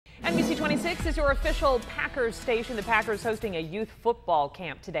NBC 26 is your official Packers station. The Packers hosting a youth football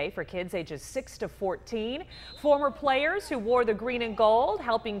camp today for kids ages 6 to 14. Former players who wore the green and gold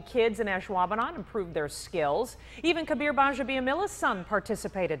helping kids in Ashwaubenon improve their skills. Even Kabir Banjabiamila's son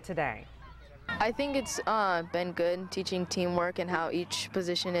participated today. I think it's been good teaching teamwork and how each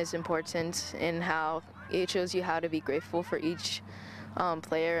position is important and how it shows you how to be grateful for each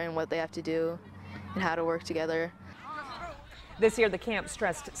player and what they have to do and how to work together. This year, the camp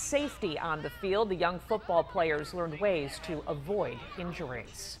stressed safety on the field. The young football players learned ways to avoid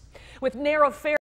injuries. With narrow fair